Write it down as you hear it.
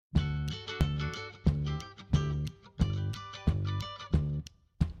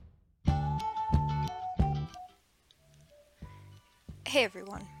Hey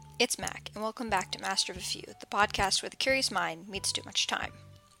everyone, it's Mac, and welcome back to Master of a Few, the podcast where the curious mind meets too much time.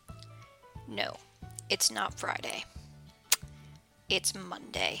 No, it's not Friday. It's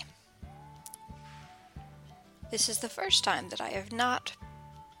Monday. This is the first time that I have not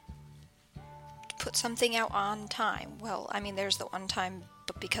put something out on time. Well, there's the one time,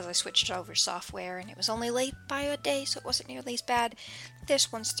 but because I switched over software and it was only late by a day, so it wasn't nearly as bad.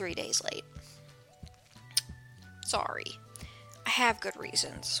 This one's 3 days late. Sorry. I have good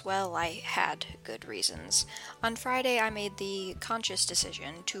reasons. Well, I had good reasons. On Friday, I made the conscious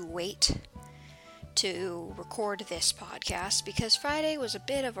decision to wait to record this podcast because Friday was a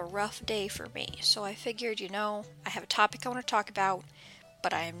bit of a rough day for me. So I figured, I have a topic I want to talk about,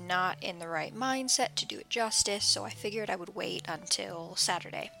 but I am not in the right mindset to do it justice, so I figured I would wait until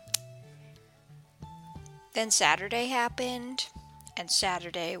Saturday. Then Saturday happened, and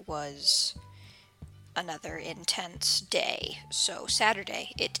Saturday was another intense day. So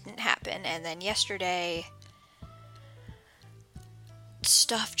Saturday, it didn't happen, and then yesterday,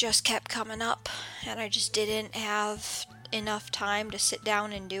 stuff just kept coming up, and I just didn't have enough time to sit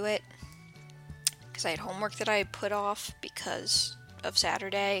down and do it, because I had homework that I had put off because of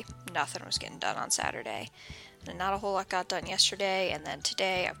Saturday. Nothing was getting done on Saturday, and not a whole lot got done yesterday, and then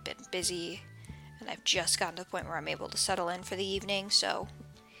today I've been busy, and I've just gotten to the point where I'm able to settle in for the evening, so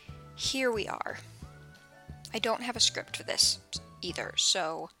here we are. I don't have a script for this either,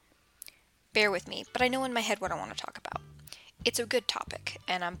 so bear with me, but I know in my head what I want to talk about. It's a good topic,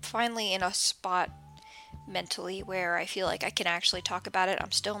 and I'm finally in a spot mentally where I feel like I can actually talk about it.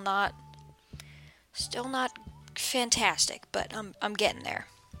 I'm still not fantastic, but I'm getting there.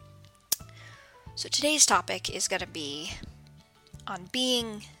 So today's topic is going to be on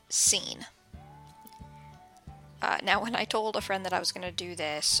being seen. Now, when I told a friend that I was going to do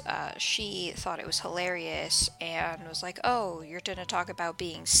this, she thought it was hilarious and was like, "Oh, you're going to talk about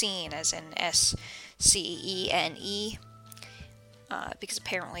being seen, as in SCENE, because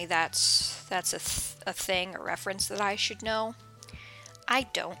apparently that's a thing, a reference that I should know." I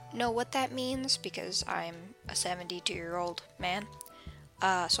don't know what that means because I'm a 72-year-old man,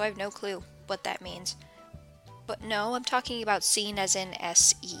 so I have no clue what that means. But no, I'm talking about seen as in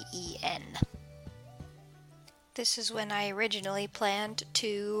SEEN. This is when I originally planned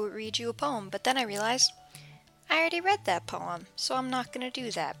to read you a poem, but then I realized I already read that poem, so I'm not going to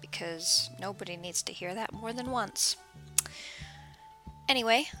do that because nobody needs to hear that more than once.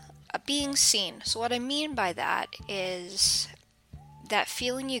 Anyway, being seen. So what I mean by that is that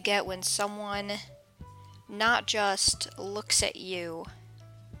feeling you get when someone not just looks at you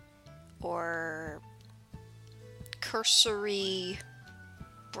or cursory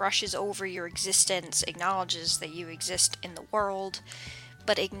brushes over your existence, acknowledges that you exist in the world,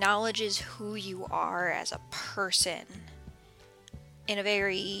 but acknowledges who you are as a person in a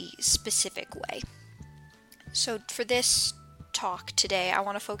very specific way. So for this talk today, I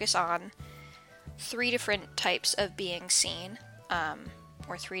want to focus on 3 different types of being seen,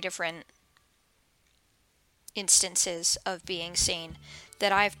 or 3 different instances of being seen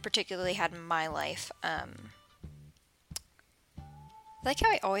that I've particularly had in my life. Like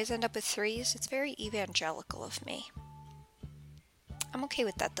how I always end up with 3s, it's very evangelical of me. I'm okay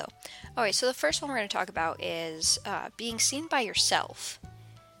with that though. Alright, so the first one we're going to talk about is being seen by yourself.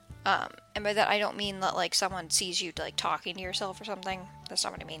 And by that I don't mean that like someone sees you like talking to yourself or something. That's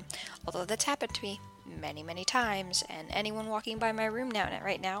not what I mean. Although that's happened to me many, many times, and anyone walking by my room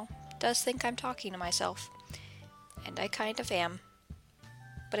right now does think I'm talking to myself. And I kind of am.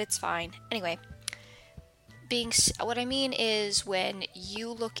 But it's fine. Anyway. What I mean is when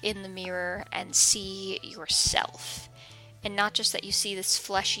you look in the mirror and see yourself, and not just that you see this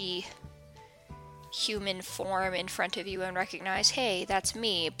fleshy human form in front of you and recognize, hey, that's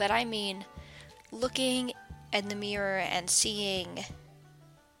me, but I mean looking in the mirror and seeing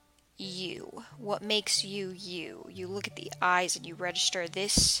you, what makes you you. You look at the eyes and you register,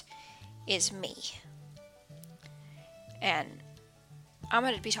 this is me. And I'm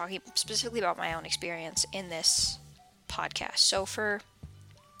going to be talking specifically about my own experience in this podcast. So for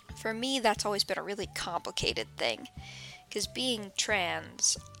me, that's always been a really complicated thing. Because being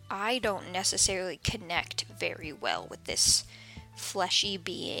trans, I don't necessarily connect very well with this fleshy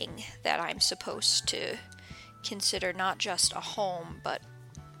being that I'm supposed to consider not just a home, but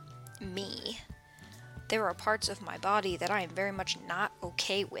me. There are parts of my body that I am very much not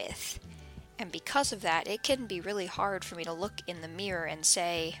okay with. And because of that, it can be really hard for me to look in the mirror and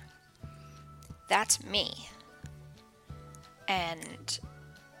say, that's me. And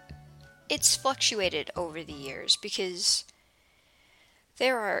it's fluctuated over the years because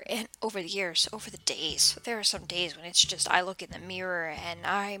And over the years, over the days, there are some days when it's just I look in the mirror and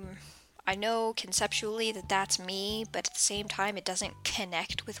I know conceptually that that's me, but at the same time it doesn't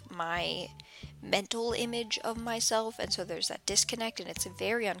connect with my mental image of myself, and so there's that disconnect, and it's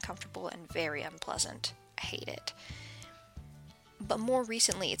very uncomfortable and very unpleasant. I hate it. But more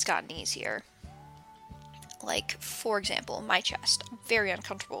recently it's gotten easier. Like, for example, my chest. I'm very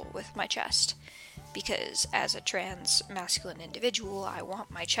uncomfortable with my chest because as a trans masculine individual, I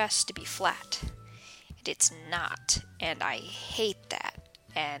want my chest to be flat. And it's not, and I hate that.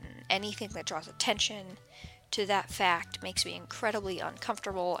 And anything that draws attention to that fact makes me incredibly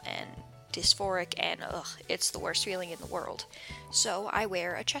uncomfortable and dysphoric, and it's the worst feeling in the world. So I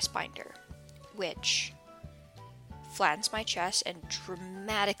wear a chest binder, which flattens my chest and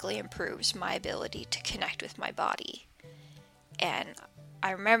dramatically improves my ability to connect with my body. And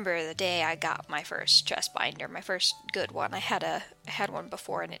I remember the day I got my first chest binder, my first good one. I had one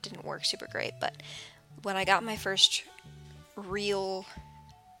before and it didn't work super great, but when I got my first real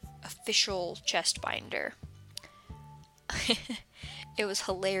official chest binder, it was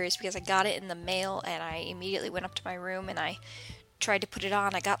hilarious because I got it in the mail and I immediately went up to my room and I tried to put it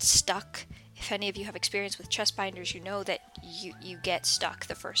on. I got stuck. If any of you have experience with chest binders, you know that you get stuck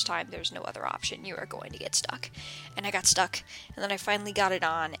the first time. There's no other option. You are going to get stuck. And I got stuck, and then I finally got it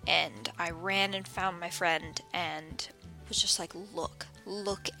on, and I ran and found my friend and was just like,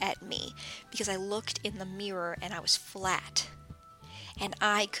 look at me. Because I looked in the mirror and I was flat. And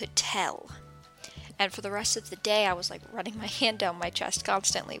I could tell. And for the rest of the day, I was like running my hand down my chest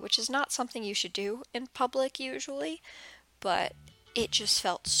constantly, which is not something you should do in public usually, but it just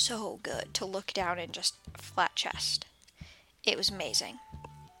felt so good to look down and just flat chest. It was amazing.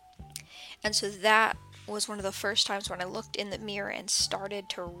 And so that was one of the first times when I looked in the mirror and started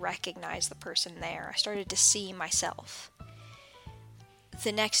to recognize the person there. I started to see myself.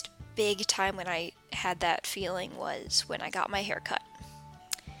 The next big time when I had that feeling was when I got my hair cut.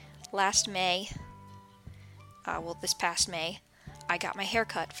 Last May, this past May, I got my hair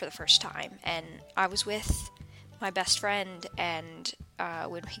cut for the first time, and I was with my best friend, and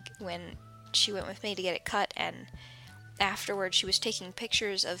when she went with me to get it cut, and afterwards she was taking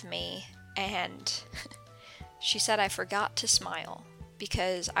pictures of me, and she said I forgot to smile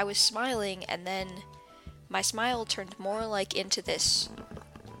because I was smiling, and then my smile turned more like into this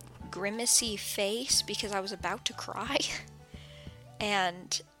grimacy face because I was about to cry,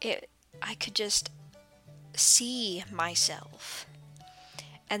 and I could just see myself.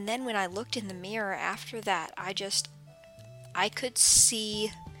 And then when I looked in the mirror after that, I could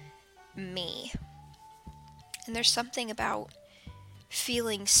see me. And there's something about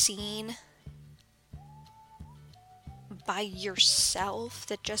feeling seen by yourself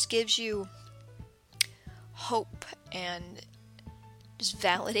that just gives you hope and just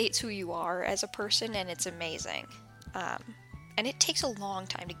validates who you are as a person, and it's amazing. And it takes a long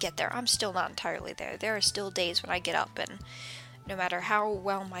time to get there. I'm still not entirely there. There are still days when I get up and no matter how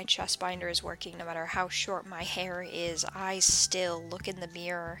well my chest binder is working, no matter how short my hair is, I still look in the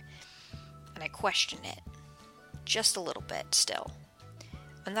mirror and I question it. Just a little bit still.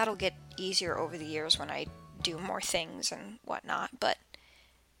 And that'll get easier over the years when I do more things and whatnot. But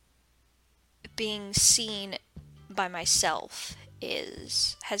being seen by myself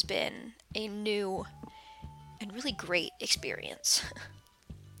has been a new and really great experience.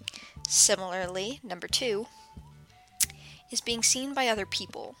 Similarly, number 2 is being seen by other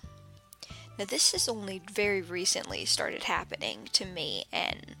people. Now, this has only very recently started happening to me,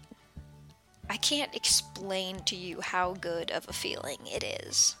 and I can't explain to you how good of a feeling it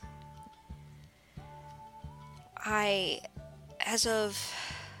is. As of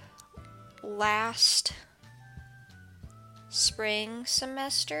last spring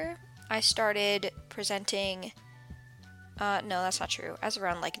semester, I started presenting. No, that's not true. As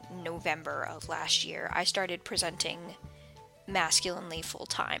around November of last year, I started presenting masculinely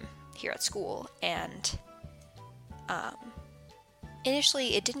full-time here at school, and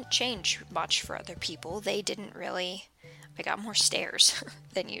initially it didn't change much for other people. They didn't really. I got more stares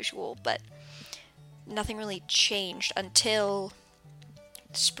than usual, but nothing really changed until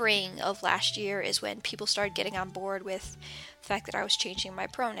spring of last year is when people started getting on board with the fact that I was changing my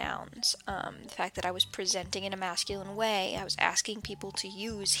pronouns, the fact that I was presenting in a masculine way. I was asking people to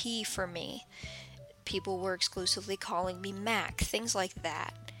use he for me. People were exclusively calling me Mac, things like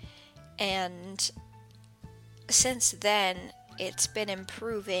that. And since then, it's been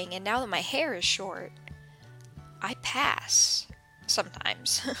improving, and now that my hair is short, I pass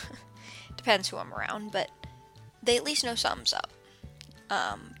sometimes. Depends who I'm around, but they at least know something's up.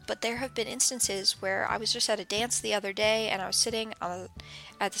 but there have been instances where I was just at a dance the other day and I was sitting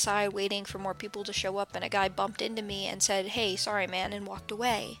at the side waiting for more people to show up, and a guy bumped into me and said, "Hey, sorry man," and walked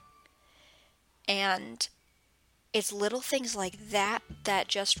away. And it's little things like that that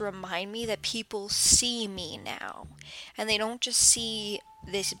just remind me that people see me now. And they don't just see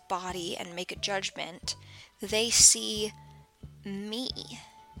this body and make a judgment. They see me.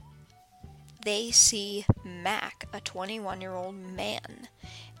 They see Mac, a 21-year-old man.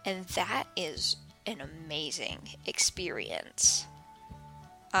 And that is an amazing experience.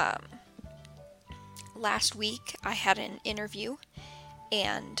 Last week I had an interview,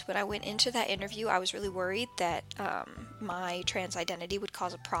 and when I went into that interview, I was really worried that my trans identity would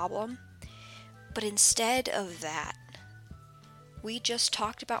cause a problem. But instead of that, we just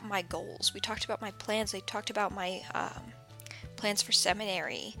talked about my goals. We talked about my plans. They talked about my plans for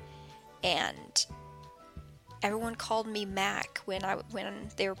seminary, and everyone called me Mac. When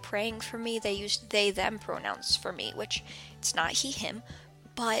they were praying for me, they used they/them pronouns for me, which it's not he/him,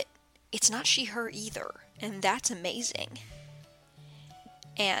 but it's not she/her either, and that's amazing.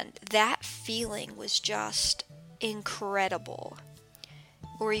 And that feeling was just incredible.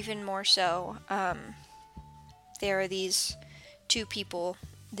 Or even more so, there are these two people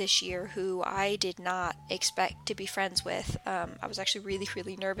this year who I did not expect to be friends with. I was actually really,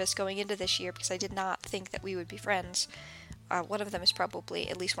 really nervous going into this year because I did not think that we would be friends. One of them is probably,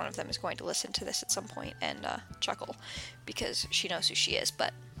 at least one of them is going to listen to this at some point and chuckle because she knows who she is,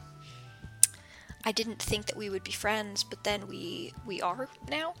 but I didn't think that we would be friends, but then we are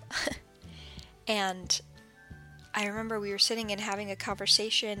now. And I remember we were sitting and having a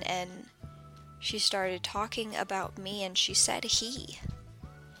conversation, and she started talking about me, and she said he.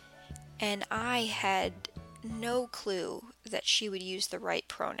 And I had no clue that she would use the right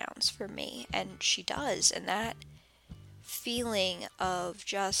pronouns for me, and she does. And that feeling of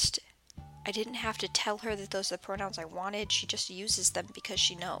just, I didn't have to tell her that those are the pronouns I wanted, she just uses them because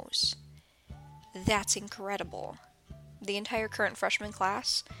she knows. That's incredible. The entire current freshman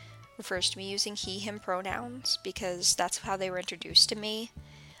class refers to me using he/him pronouns because that's how they were introduced to me.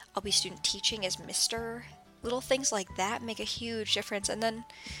 I'll be student teaching as Mr. Little things like that make a huge difference. And then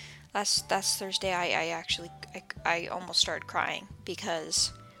last Thursday, I almost started crying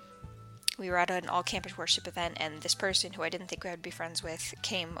because we were at an all-campus worship event, and this person who I didn't think I would be friends with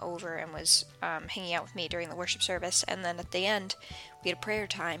came over and was hanging out with me during the worship service. And then at the end, we had a prayer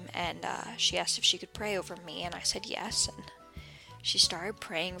time, and she asked if she could pray over me, and I said yes. And she started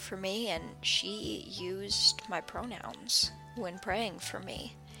praying for me, and she used my pronouns when praying for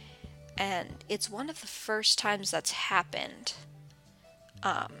me. And it's one of the first times that's happened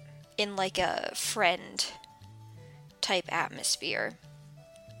in like a friend type atmosphere.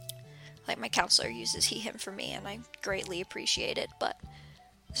 Like, my counselor uses he/him for me, and I greatly appreciate it, but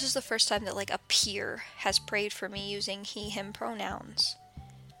this is the first time that like a peer has prayed for me using he/him pronouns.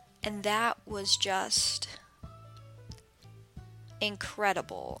 And that was just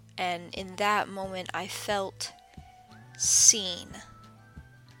incredible. And in that moment, I felt seen.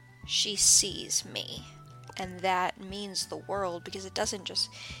 She sees me. And that means the world, because it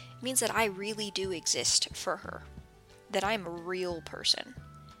means that I really do exist for her. That I'm a real person.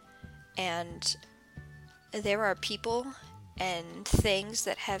 And there are people and things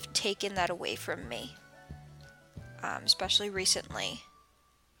that have taken that away from me, especially recently.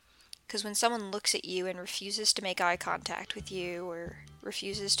 Because when someone looks at you and refuses to make eye contact with you or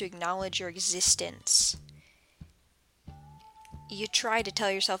refuses to acknowledge your existence, you try to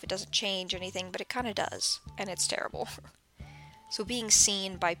tell yourself it doesn't change anything, but it kind of does, and it's terrible. So being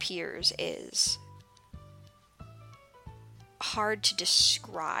seen by peers is hard to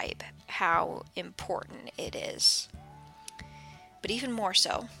describe how important it is. But even more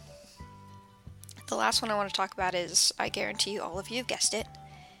so, the last one I want to talk about is, I guarantee all of you have guessed it,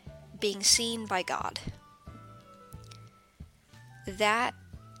 being seen by God. That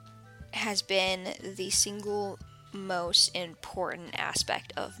has been the single most important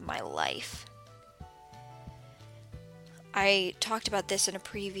aspect of my life. I talked about this in a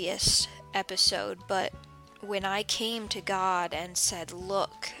previous episode, but when I came to God and said,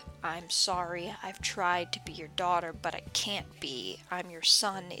 "Look, I'm sorry, I've tried to be your daughter, but I can't be. I'm your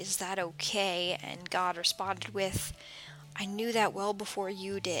son, is that okay?" And God responded with, "I knew that well before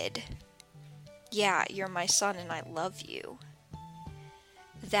you did. Yeah, you're my son and I love you."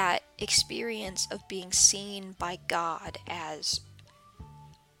 That experience of being seen by God as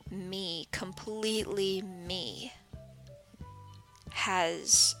me, completely me,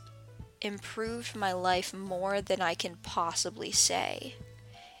 has improved my life more than I can possibly say.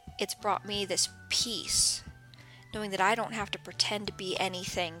 It's brought me this peace knowing that I don't have to pretend to be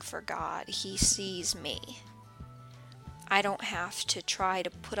anything for God. He sees me. I don't have to try to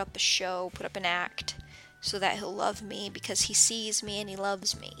put up a show, put up an act, so that he'll love me, because he sees me and he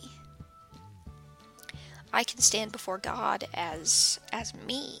loves me. I can stand before God as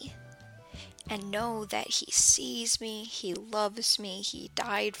me and know that he sees me, he loves me, he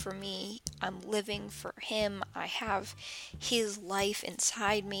died for me, I'm living for him, I have his life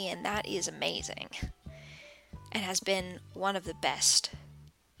inside me, and that is amazing. And has been one of the best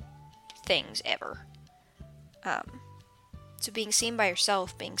things ever. So being seen by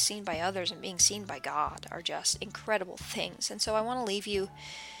yourself, being seen by others, and being seen by God are just incredible things. And so I want to leave you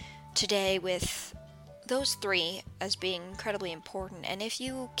today with those three as being incredibly important. And if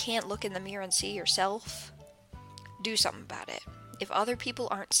you can't look in the mirror and see yourself, do something about it. If other people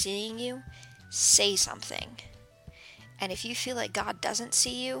aren't seeing you, say something. And if you feel like God doesn't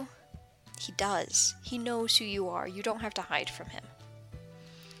see you, he does. He knows who you are. You don't have to hide from him.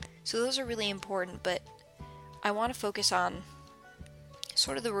 So those are really important, but I want to focus on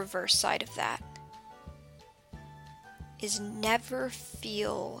sort of the reverse side of that. Is never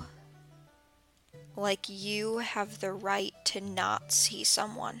feel like you have the right to not see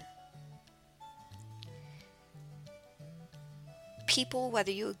someone. People,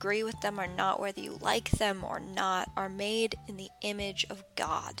 whether you agree with them or not, whether you like them or not, are made in the image of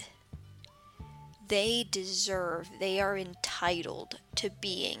God. They are entitled to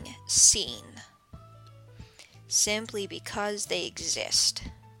being seen, simply because they exist.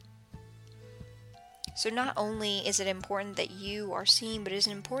 So not only is it important that you are seen, but it is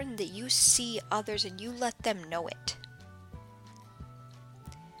important that you see others and you let them know it.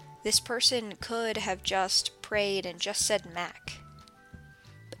 This person could have just prayed and just said Mac,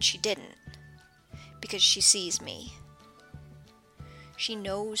 but she didn't, because she sees me. She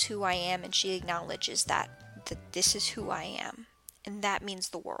knows who I am, and she acknowledges that this is who I am, and that means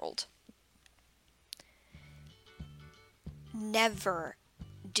the world. Never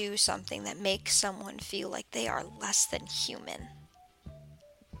do something that makes someone feel like they are less than human.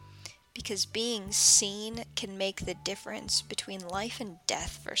 Because being seen can make the difference between life and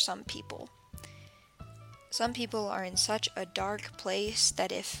death for some people. Some people are in such a dark place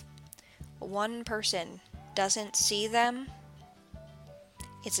that if one person doesn't see them,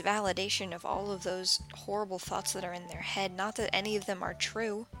 it's a validation of all of those horrible thoughts that are in their head. Not that any of them are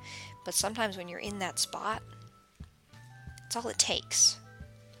true, but sometimes when you're in that spot, it's all it takes.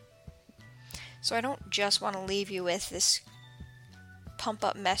 So I don't just want to leave you with this pump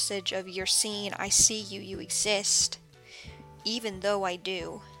up message of you're seen, I see you, you exist, even though I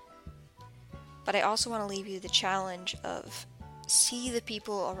do. But I also want to leave you the challenge of see the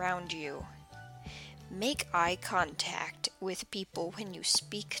people around you. Make eye contact with people when you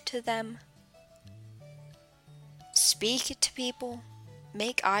speak to them. Speak to people.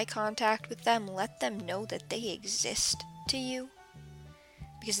 Make eye contact with them. Let them know that they exist to you.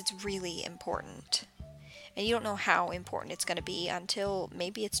 Because it's really important. And you don't know how important it's going to be until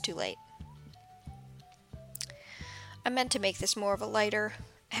maybe it's too late. I meant to make this more of a lighter,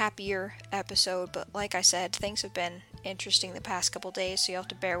 happier episode, but like I said, things have been interesting the past couple days, so you'll have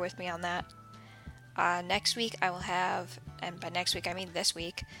to bear with me on that. Next week I will have, and by next week I mean this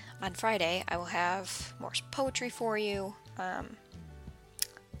week, on Friday I will have more poetry for you,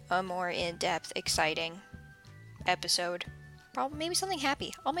 a more in-depth, exciting episode. Probably maybe something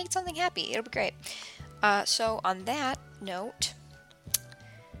happy. I'll make something happy. It'll be great. So on that note,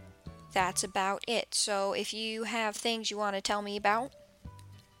 that's about it. So if you have things you want to tell me about,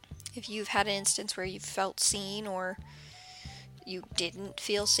 if you've had an instance where you felt seen or you didn't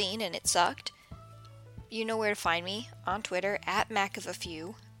feel seen and it sucked, you know where to find me on Twitter at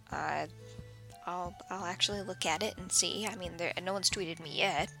MacOfAFew. I'll actually look at it and see. I mean, no one's tweeted me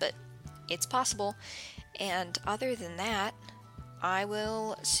yet, but it's possible. And other than that, I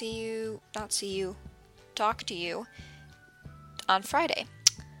will talk to you on Friday.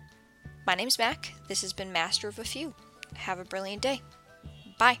 My name's Mac. This has been Master of a Few. Have a brilliant day.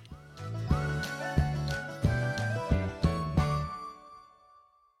 Bye.